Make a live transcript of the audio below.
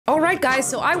Alright guys,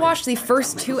 so I watched the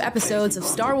first 2 episodes of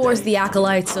Star Wars The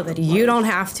Acolyte so that you don't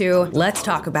have to. Let's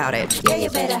talk about it. Yeah, you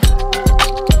better.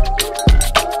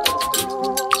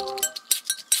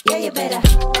 Yeah, you better.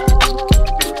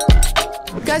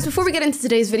 Guys, before we get into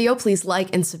today's video, please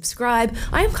like and subscribe.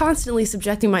 I am constantly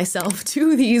subjecting myself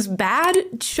to these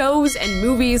bad shows and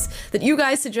movies that you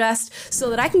guys suggest so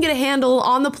that I can get a handle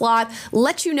on the plot,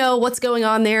 let you know what's going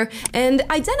on there, and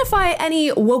identify any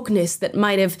wokeness that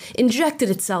might have injected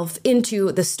itself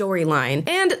into the storyline.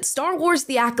 And Star Wars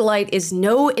The Acolyte is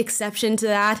no exception to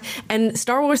that, and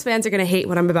Star Wars fans are gonna hate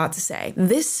what I'm about to say.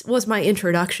 This was my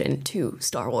introduction to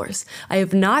Star Wars. I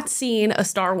have not seen a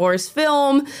Star Wars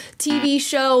film, TV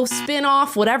show,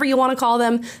 spin-off, whatever you want to call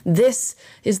them. This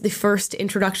is the first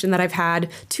introduction that I've had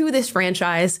to this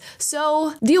franchise,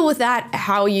 so deal with that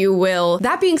how you will.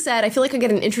 That being said, I feel like I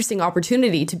get an interesting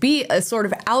opportunity to be a sort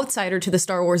of outsider to the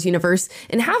Star Wars universe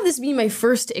and have this be my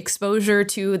first exposure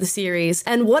to the series,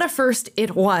 and what a first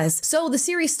it was. So the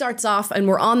series starts off and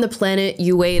we're on the planet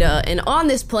Ueda, and on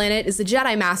this planet is a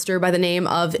Jedi Master by the name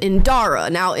of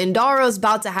Indara. Now, Indara's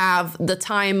about to have the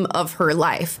time of her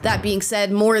life. That being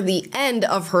said, more the end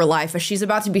of her life, as she's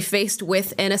about to be faced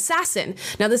with an assassin.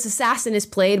 Now, this assassin is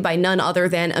played by none other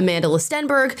than Amanda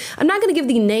Listenberg. I'm not going to give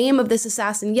the name of this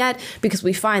assassin yet because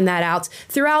we find that out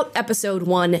throughout episode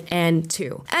 1 and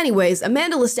 2. Anyways,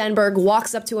 Amanda Listenberg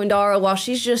walks up to Indara while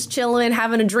she's just chilling,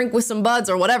 having a drink with some buds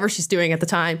or whatever she's doing at the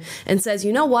time, and says,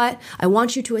 "You know what? I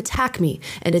want you to attack me,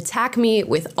 and attack me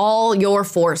with all your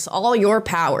force, all your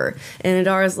power." And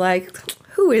Indara's like,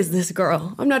 "Who is this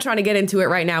girl? I'm not trying to get into it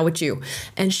right now with you."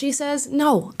 And she says,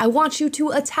 "No, I want you to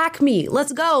attack me.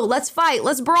 Let's go, let's fight,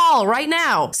 let's brawl right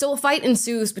now." So a fight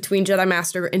ensues between Jedi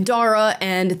Master Indara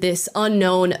and this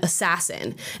unknown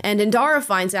assassin. And Indara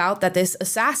finds out that this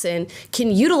assassin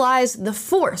can utilize the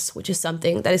Force, which is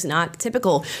something that is not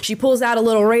typical. She pulls out a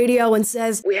little radio and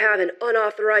says, "We have an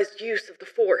unauthorized use of the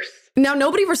Force." Now,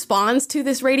 nobody responds to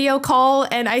this radio call,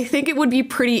 and I think it would be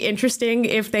pretty interesting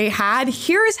if they had.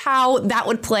 Here's how that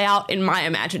would play out in my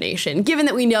imagination, given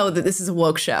that we know that this is a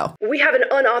woke show. "We have an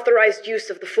unauthorized use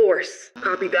of the Force."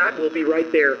 Copy that, we'll be right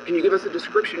there. Can you give us a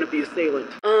description of the assailant?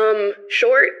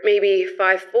 Short, maybe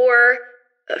 5'4",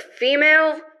 a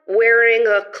female, wearing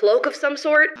a cloak of some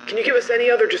sort. Can you give us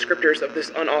any other descriptors of this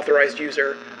unauthorized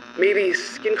user? Maybe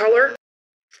skin color?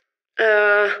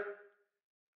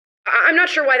 I'm not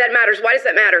sure why that matters. Why does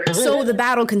that matter? So the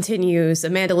battle continues.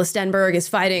 Amanda Listenberg is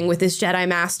fighting with this Jedi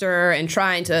Master and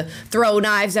trying to throw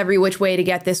knives every which way to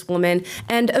get this woman.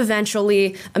 And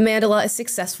eventually, Amanda is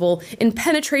successful in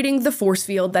penetrating the force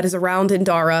field that is around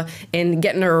Indara and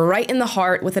getting her right in the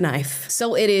heart with a knife.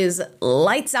 So it is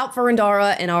lights out for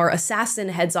Indara, and our assassin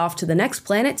heads off to the next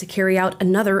planet to carry out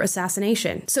another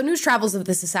assassination. So news travels of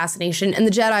this assassination, and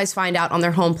the Jedis find out on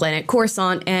their home planet,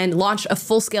 Coruscant, and launch a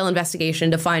full-scale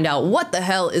investigation to find out what the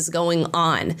hell is going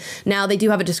on. Now, they do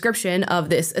have a description of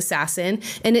this assassin,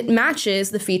 and it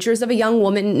matches the features of a young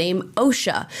woman named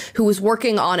Osha, who was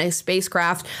working on a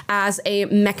spacecraft as a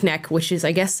mechanic, which is,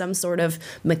 I guess, some sort of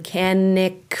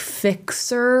mechanic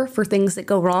fixer for things that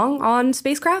go wrong on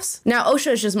spacecrafts. Now,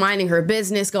 Osha is just minding her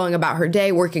business, going about her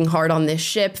day, working hard on this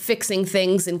ship, fixing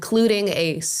things, including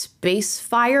a space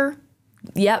fire.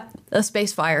 Yep, a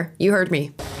space fire. You heard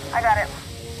me. I got it.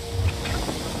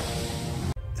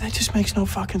 That just makes no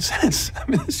fucking sense. I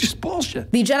mean, it's just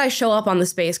bullshit. The Jedi show up on the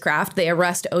spacecraft. They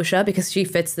arrest Osha because she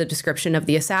fits the description of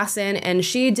the assassin, and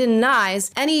she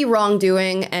denies any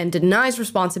wrongdoing and denies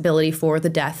responsibility for the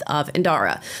death of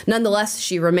Indara. Nonetheless,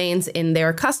 she remains in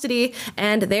their custody,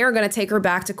 and they are going to take her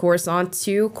back to Coruscant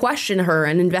to question her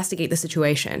and investigate the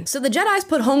situation. So the Jedis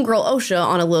put homegirl Osha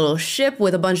on a little ship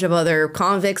with a bunch of other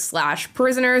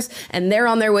convicts/prisoners, and they're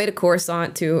on their way to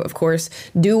Coruscant to, of course,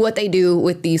 do what they do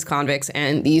with these convicts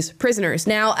and these prisoners.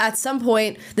 Now, at some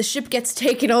point, the ship gets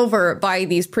taken over by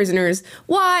these prisoners.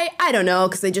 Why? I don't know,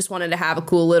 because they just wanted to have a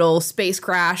cool little space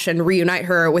crash and reunite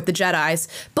her with the Jedis.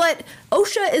 But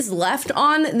Osha is left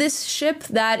on this ship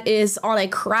that is on a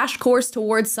crash course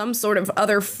towards some sort of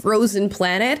other frozen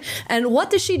planet. And what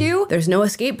does she do? There's no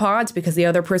escape pods because the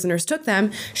other prisoners took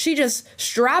them. She just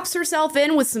straps herself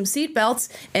in with some seatbelts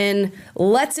and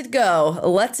lets it go,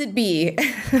 lets it be.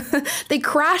 They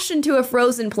crash into a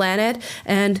frozen planet,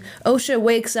 and Osha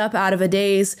wakes up out of a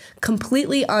daze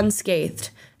completely unscathed.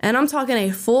 And I'm talking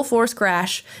a full force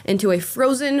crash into a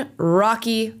frozen,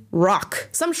 rocky rock.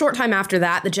 Some short time after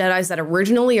that, the Jedis that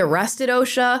originally arrested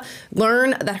Osha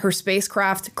learn that her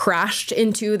spacecraft crashed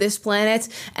into this planet,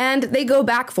 and they go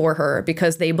back for her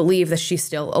because they believe that she's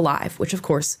still alive, which of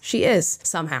course she is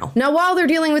somehow. Now, while they're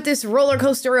dealing with this roller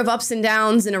coaster of ups and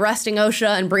downs and arresting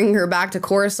Osha and bringing her back to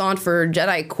Coruscant for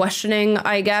Jedi questioning,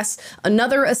 I guess,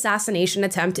 another assassination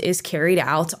attempt is carried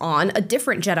out on a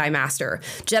different Jedi Master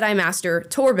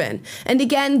Torben. And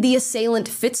again, the assailant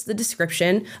fits the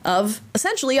description of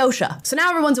essentially Osha. So now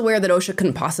everyone's aware that Osha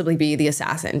couldn't possibly be the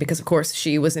assassin because, of course,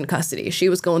 she was in custody. She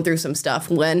was going through some stuff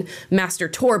when Master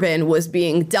Torben was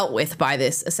being dealt with by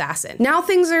this assassin. Now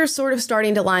things are sort of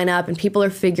starting to line up and people are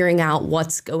figuring out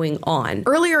what's going on.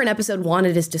 Earlier in episode 1,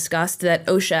 it is discussed that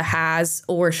Osha has,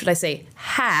 or should I say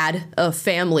had, a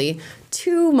family.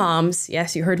 2 moms,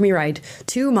 yes, you heard me right,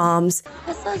 2 moms,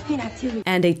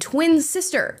 and a twin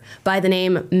sister by the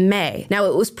name May. Now,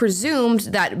 it was presumed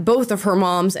that both of her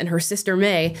moms and her sister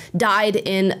May died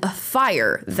in a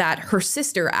fire that her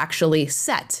sister actually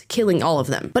set, killing all of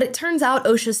them. But it turns out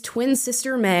Osha's twin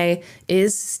sister May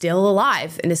is still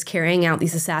alive and is carrying out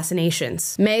these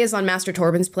assassinations. May is on Master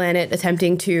Torben's planet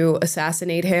attempting to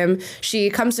assassinate him. She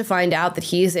comes to find out that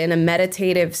he's in a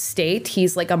meditative state.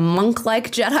 He's like a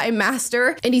monk-like Jedi Master,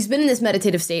 and he's been in this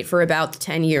meditative state for about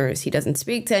 10 years. He doesn't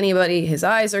speak to anybody, his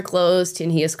eyes are closed,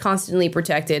 and he is constantly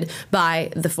protected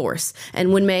by the Force.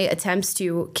 And when May attempts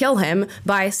to kill him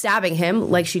by stabbing him,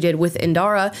 like she did with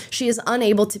Indara, she is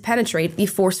unable to penetrate the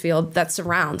force field that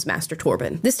surrounds Master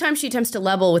Torben. This time she attempts to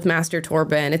level with Master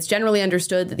Torben. It's generally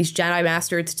understood that these Jedi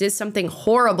Masters did something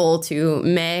horrible to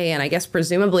May, and I guess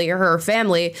presumably her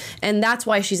family, and that's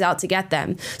why she's out to get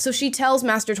them. So she tells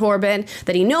Master Torben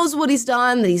that he knows what he's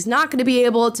done, that he's not going to be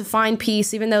able to find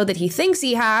peace, even though that he thinks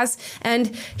he has,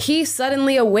 and he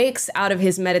suddenly awakes out of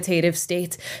his meditative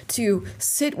state to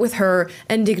sit with her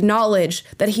and acknowledge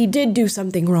that he did do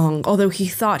something wrong, although he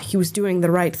thought he was doing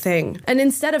the right thing. And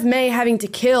instead of May having to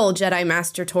kill Jedi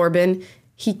Master Torben,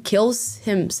 he kills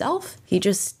himself. He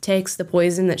just takes the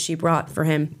poison that she brought for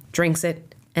him, drinks it,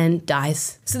 and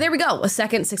dies. So there we go, a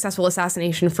second successful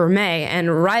assassination for May,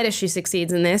 and right as she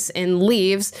succeeds in this and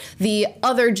leaves, the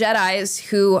other Jedis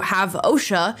who have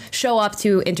Osha show up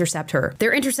to intercept her.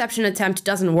 Their interception attempt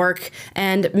doesn't work,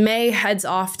 and May heads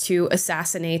off to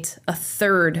assassinate a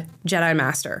third Jedi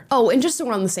Master. Oh, and just so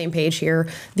we're on the same page here,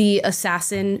 the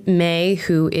assassin May,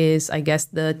 who is, I guess,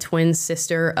 the twin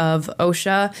sister of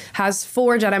Osha, has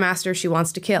 4 Jedi Masters she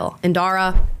wants to kill.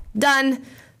 Indara, done.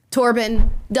 Torben,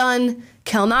 done.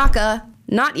 Kelnaka,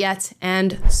 not yet,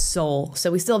 and Sol.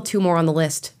 So we still have 2 more on the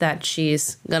list that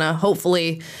she's gonna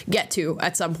hopefully get to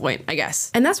at some point, I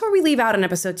guess. And that's where we leave out in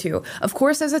episode 2. Of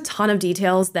course, there's a ton of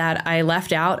details that I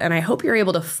left out, and I hope you're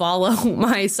able to follow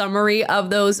my summary of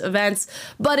those events.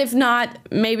 But if not,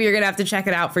 maybe you're gonna have to check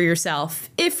it out for yourself,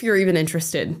 if you're even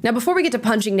interested. Now, before we get to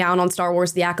punching down on Star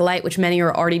Wars The Acolyte, which many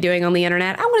are already doing on the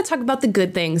internet, I wanna talk about the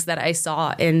good things that I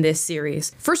saw in this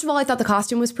series. First of all, I thought the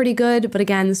costume was pretty good, but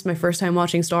again, this is my first time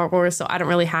watching Star Wars, so I don't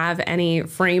really have any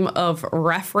frame of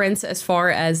reference as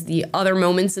far as the other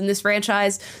moments in this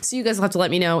franchise, so you guys will have to let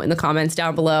me know in the comments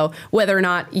down below whether or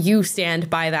not you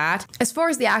stand by that. As far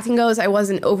as the acting goes, I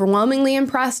wasn't overwhelmingly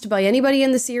impressed by anybody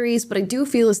in the series, but I do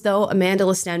feel as though Amanda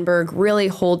Stenberg really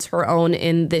holds her own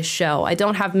in this show. I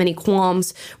don't have many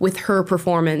qualms with her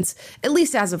performance, at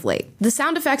least as of late. The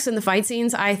sound effects in the fight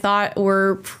scenes I thought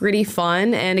were pretty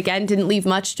fun, and again, didn't leave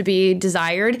much to be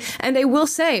desired. And I will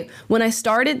say, when I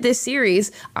started this series,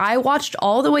 I watched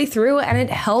all the way through and it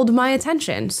held my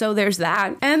attention. So there's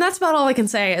that. And that's about all I can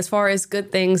say as far as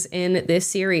good things in this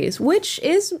series, which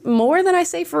is more than I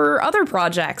say for other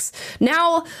projects.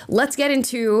 Now, let's get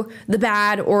into the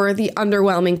bad or the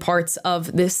underwhelming parts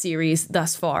of this series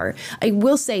thus far. I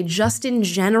will say, just in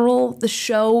general, the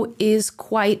show is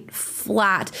quite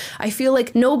flat. I feel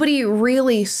like nobody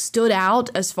really stood out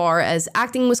as far as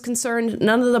acting was concerned.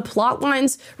 None of the plot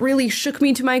lines really shook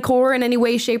me to my core in any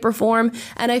way, shape, or form.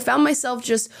 And I found myself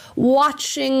just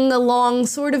watching along,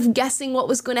 sort of guessing what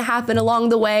was going to happen along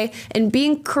the way and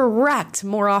being correct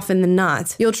more often than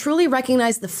not. You'll truly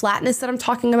recognize the flatness that I'm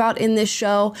talking about in this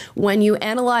show when you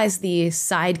analyze the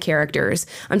side characters.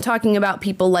 I'm talking about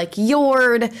people like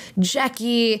Yord,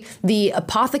 Jecki, the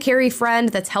apothecary friend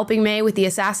that's helping May with the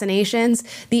assassinations.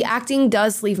 The acting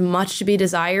does leave much to be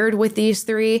desired with these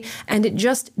 3, and it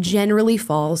just generally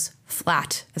falls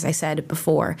flat, as I said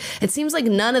before. It seems like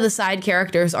none of the side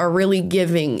characters are really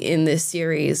giving in this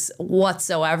series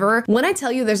whatsoever. When I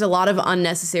tell you there's a lot of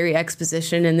unnecessary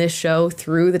exposition in this show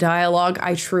through the dialogue,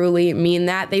 I truly mean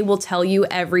that. They will tell you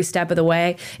every step of the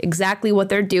way exactly what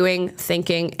they're doing,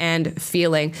 thinking, and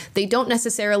feeling. They don't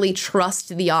necessarily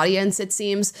trust the audience, it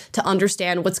seems, to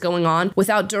understand what's going on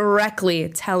without directly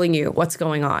telling you what's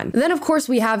going on. Then, of course,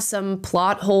 we have some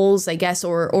plot holes, I guess,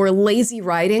 or lazy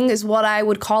writing is what I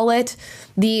would call it.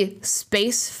 The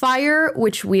space fire,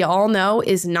 which we all know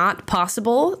is not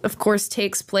possible, of course,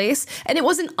 takes place, and it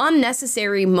was an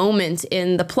unnecessary moment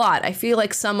in the plot. I feel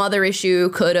like some other issue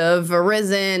could have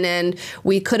arisen and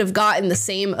we could have gotten the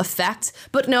same effect,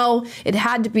 but no, it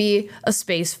had to be a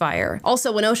space fire.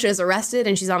 Also, when Osha is arrested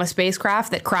and she's on a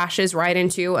spacecraft that crashes right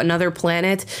into another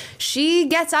planet, she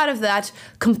gets out of that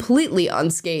completely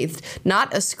unscathed,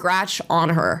 not a scratch on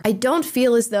her. I don't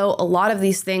feel as though a lot of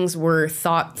these things were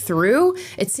thought through.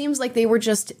 It seems like they were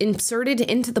just inserted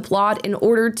into the plot in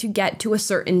order to get to a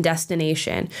certain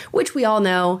destination, which we all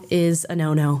know is a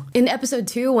no-no. In episode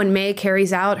 2, when May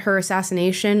carries out her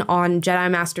assassination on Jedi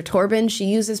Master Torben, she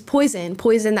uses poison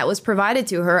that was provided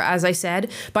to her, as I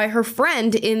said, by her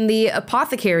friend in the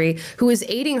apothecary who is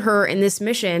aiding her in this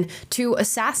mission to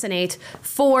assassinate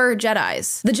 4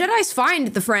 Jedis. The Jedis find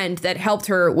the friend that helped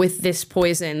her with this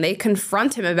poison. They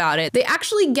confront him about it. They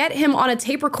actually get him on a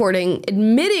tape recording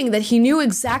admitting that he knew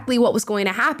exactly what was going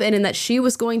to happen and that she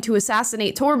was going to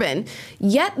assassinate Torben.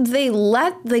 Yet they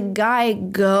let the guy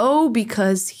go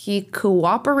because he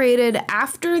cooperated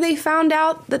after they found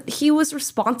out that he was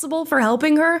responsible for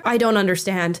helping her? I don't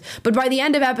understand. But by the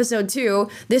end of episode 2,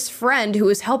 this friend who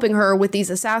is helping her with these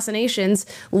assassinations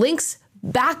links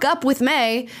back up with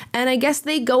May, and I guess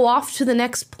they go off to the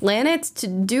next planet to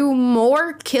do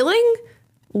more killing?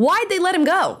 Why'd they let him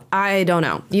go? I don't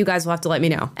know. You guys will have to let me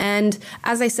know. And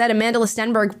as I said, Amanda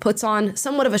Stenberg puts on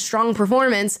somewhat of a strong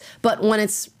performance, but when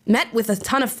it's met with a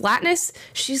ton of flatness,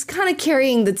 she's kind of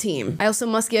carrying the team. I also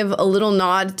must give a little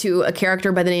nod to a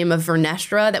character by the name of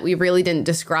Vernestra that we really didn't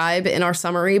describe in our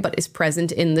summary, but is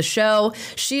present in the show.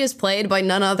 She is played by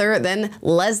none other than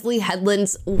Leslie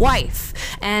Headland's wife,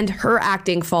 and her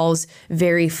acting falls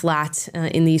very flat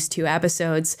in these 2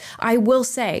 episodes. I will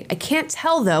say, I can't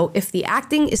tell though if the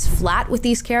acting is flat with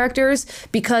these characters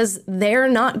because they're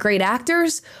not great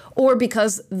actors or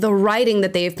because the writing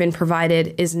that they've been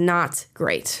provided is not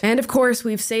great. And of course,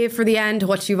 we've saved for the end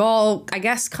what you've all, I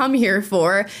guess, come here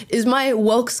for, is my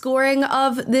woke scoring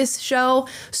of this show.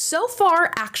 So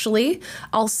far, actually,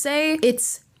 I'll say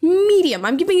it's medium.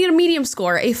 I'm giving it a medium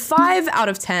score, a 5 out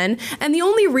of 10. And the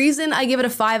only reason I give it a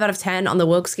 5 out of 10 on the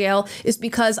woke scale is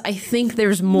because I think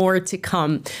there's more to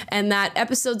come. And that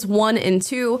episodes 1 and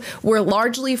 2 were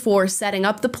largely for setting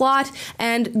up the plot.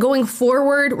 And going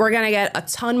forward, we're going to get a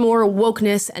ton more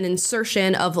wokeness and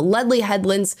insertion of Leslie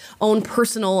Headland's own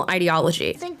personal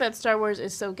ideology. I think that Star Wars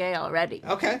is so gay already.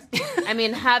 Okay. I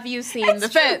mean, have you seen the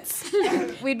fits?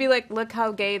 We'd be like, look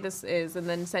how gay this is, and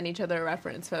then send each other a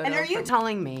reference photo. And are you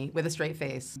telling me with a straight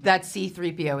face that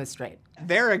C-3PO is straight?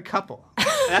 They're a couple.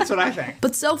 That's what I think.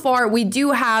 But so far, we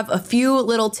do have a few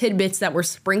little tidbits that were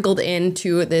sprinkled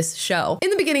into this show.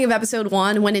 In the beginning of episode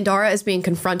 1, when Indara is being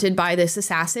confronted by this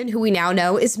assassin, who we now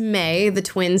know is May, the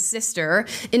twin sister,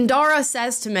 Indara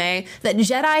says to May that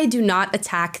Jedi do not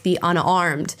attack the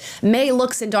unarmed. May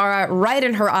looks Indara right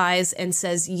in her eyes and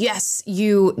says, "Yes,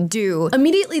 you do."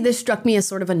 Immediately, this struck me as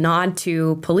sort of a nod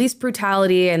to police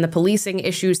brutality and the policing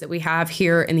issues that we have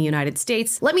here in the United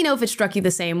States. Let me know if it struck you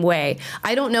the same way.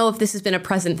 I don't know if this has been a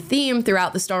present theme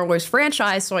throughout the Star Wars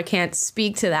franchise, so I can't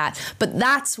speak to that, but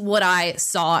that's what I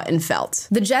saw and felt.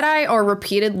 The Jedi are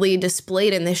repeatedly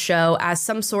displayed in this show as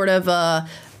some sort of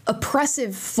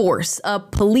oppressive force, a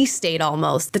police state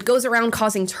almost, that goes around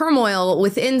causing turmoil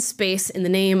within space in the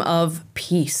name of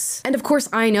peace. And of course,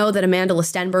 I know that Amanda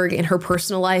Stenberg in her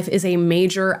personal life is a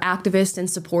major activist and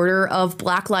supporter of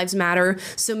Black Lives Matter,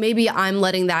 so maybe I'm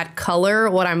letting that color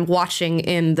what I'm watching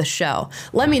in the show.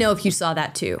 Let me know if you saw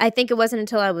that too. I think it wasn't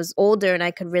until I was older and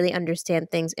I could really understand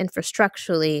things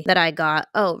infrastructurally that I got,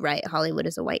 oh, right, Hollywood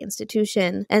is a white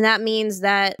institution. And that means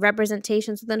that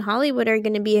representations within Hollywood are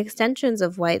going to be extensions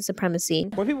of white supremacy.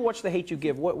 When people watch The Hate You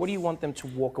Give, what do you want them to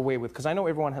walk away with? Because I know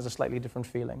everyone has a slightly different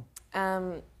feeling.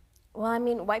 Well, I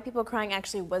mean, white people crying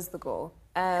actually was the goal.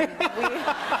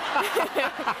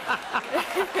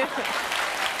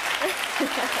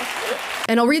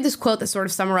 And I'll read this quote that sort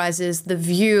of summarizes the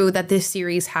view that this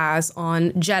series has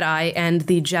on Jedi and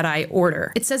the Jedi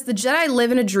Order. It says, "The Jedi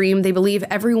live in a dream they believe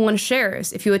everyone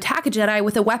shares. If you attack a Jedi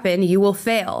with a weapon, you will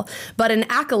fail. But an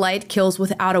Acolyte kills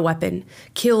without a weapon,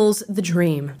 kills the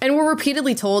dream." And we're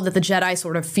repeatedly told that the Jedi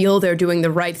sort of feel they're doing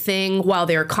the right thing while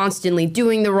they're constantly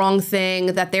doing the wrong thing,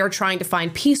 that they're trying to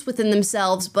find peace within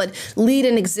themselves, but lead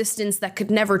an existence that could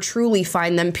never truly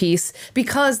find them peace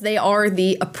because they are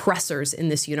the oppressors in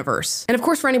this universe. And of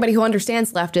course, for anybody who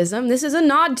understands leftism, this is a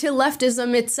nod to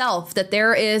leftism itself, that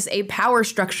there is a power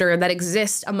structure that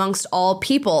exists amongst all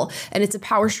people, and it's a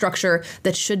power structure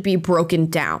that should be broken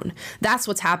down. That's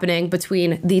what's happening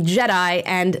between the Jedi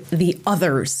and the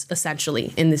others,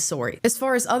 essentially, in this story. As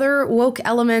far as other woke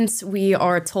elements, we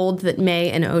are told that May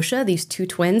and Osha, these two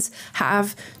twins,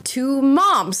 have two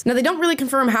moms. Now, they don't really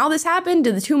confirm how this happened.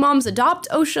 Did the two moms adopt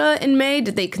Osha and May?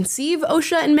 Did they conceive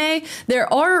Osha and May?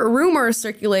 There are rumors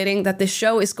circulating that this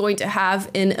show is going to have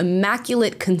an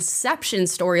immaculate conception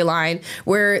storyline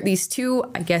where these two,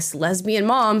 I guess, lesbian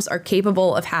moms are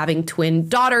capable of having twin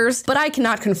daughters, but I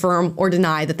cannot confirm or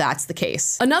deny that that's the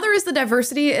case. Another is the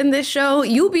diversity in this show.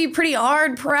 You'll be pretty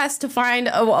hard pressed to find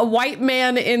a white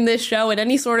man in this show in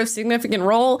any sort of significant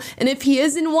role, and if he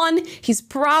is in one, he's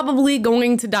probably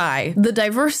going to die. The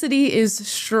diversity is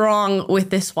strong with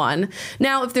this one.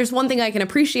 Now, if there's one thing I can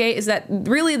appreciate is that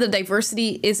really the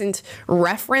diversity isn't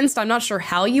referenced. I'm not sure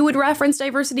how you would reference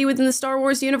diversity within the Star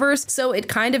Wars universe, so it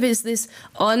kind of is this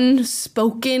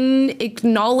unspoken,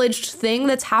 acknowledged thing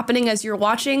that's happening as you're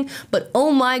watching, but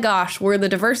oh my gosh, were the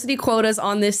diversity quotas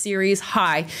on this series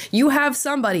high. You have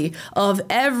somebody of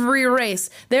every race.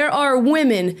 There are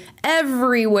women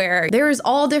everywhere. There's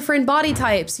all different body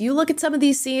types. You look at some of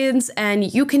these scenes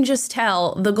and you can just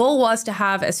tell the goal was to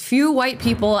have as few white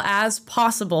people as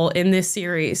possible in this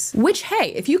series. Which,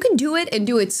 hey, if you can do it and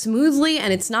do it smoothly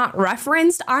and it's not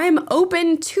referenced, I'm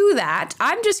open to that.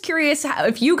 I'm just curious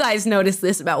if you guys noticed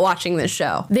this about watching this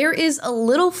show. There is a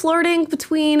little flirting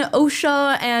between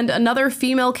Osha and another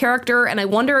female character, and I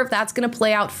wonder if that's going to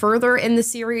play out further in the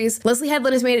series. Leslie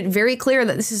Headland has made it very clear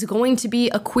that this is going to be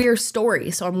a queer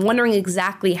story, so I'm wondering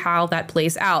exactly how that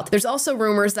plays out. There's also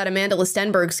rumors that Amanda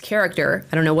Listenberg's character,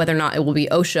 I don't know whether or not it will be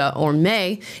Osha or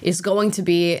May, is going to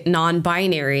be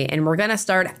non-binary, and we're gonna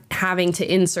start having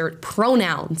to insert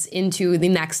pronouns into the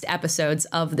next episodes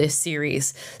of this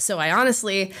series. So I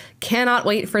honestly cannot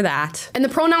wait for that. And the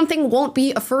pronoun thing won't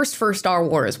be a first for Star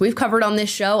Wars. We've covered on this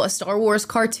show a Star Wars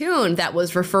cartoon that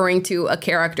was referring to a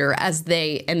character as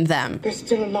they and them. They're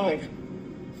still alive.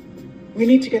 We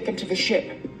need to get them to the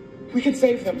ship. We can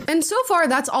save them. And so far,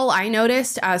 that's all I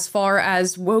noticed as far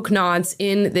as woke nods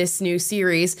in this new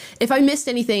series. If I missed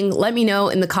anything, let me know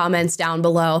in the comments down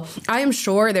below. I am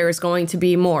sure there is going to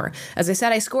be more. As I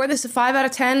said, I score this a 5 out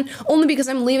of 10 only because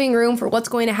I'm leaving room for what's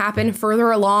going to happen further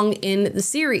along in the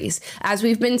series. As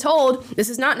we've been told, this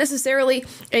is not necessarily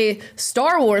a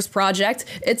Star Wars project,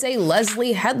 it's a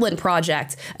Leslie Headland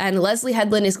project. And Leslie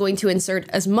Headland is going to insert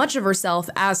as much of herself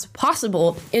as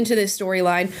possible into this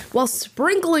storyline while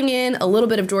sprinkling in a little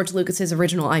bit of George Lucas's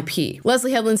original IP.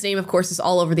 Leslie Headland's name, of course, is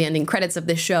all over the ending credits of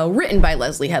this show, written by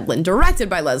Leslie Headland, directed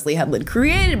by Leslie Headland,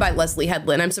 created by Leslie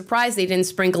Headland. I'm surprised they didn't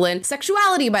sprinkle in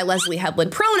sexuality by Leslie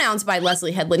Headland, pronouns by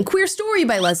Leslie Headland, queer story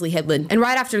by Leslie Headland. And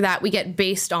right after that, we get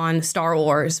Based on Star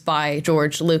Wars by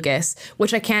George Lucas,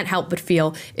 which I can't help but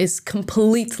feel is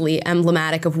completely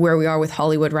emblematic of where we are with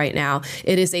Hollywood right now.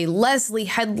 It is a Leslie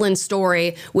Headland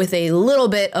story with a little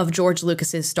bit of George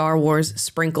Lucas's Star Wars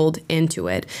sprinkled into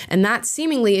it. And that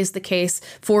seemingly is the case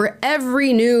for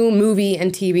every new movie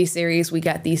and TV series we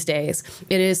get these days.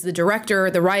 It is the director,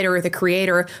 the writer, the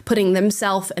creator putting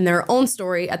themselves and their own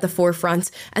story at the forefront,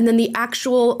 and then the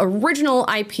actual original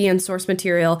IP and source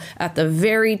material at the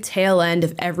very tail end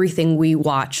of everything we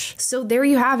watch. So there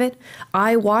you have it.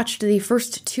 I watched the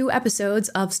first 2 episodes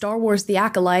of Star Wars: The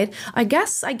Acolyte. I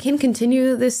guess I can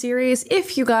continue this series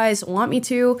if you guys want me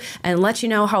to and let you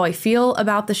know how I feel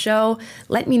about the show.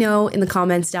 Let me know in the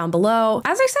comments down below.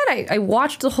 As I said, I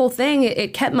watched the whole thing.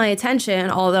 It kept my attention,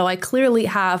 although I clearly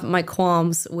have my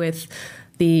qualms with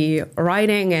the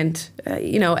writing and,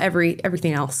 you know,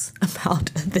 everything else about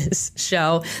this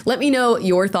show. Let me know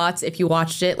your thoughts if you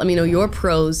watched it. Let me know your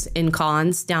pros and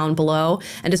cons down below.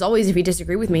 And as always, if you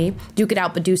disagree with me, duke it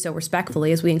out, but do so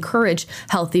respectfully as we encourage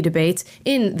healthy debates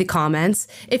in the comments.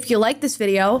 If you like this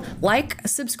video, like,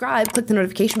 subscribe, click the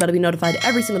notification bell to be notified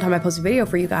every single time I post a video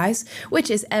for you guys,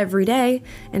 which is every day.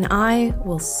 And I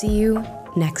will see you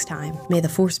next time. May the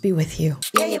Force be with you.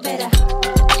 Yeah, you better.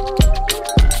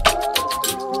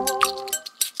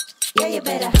 Yeah, you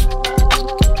better.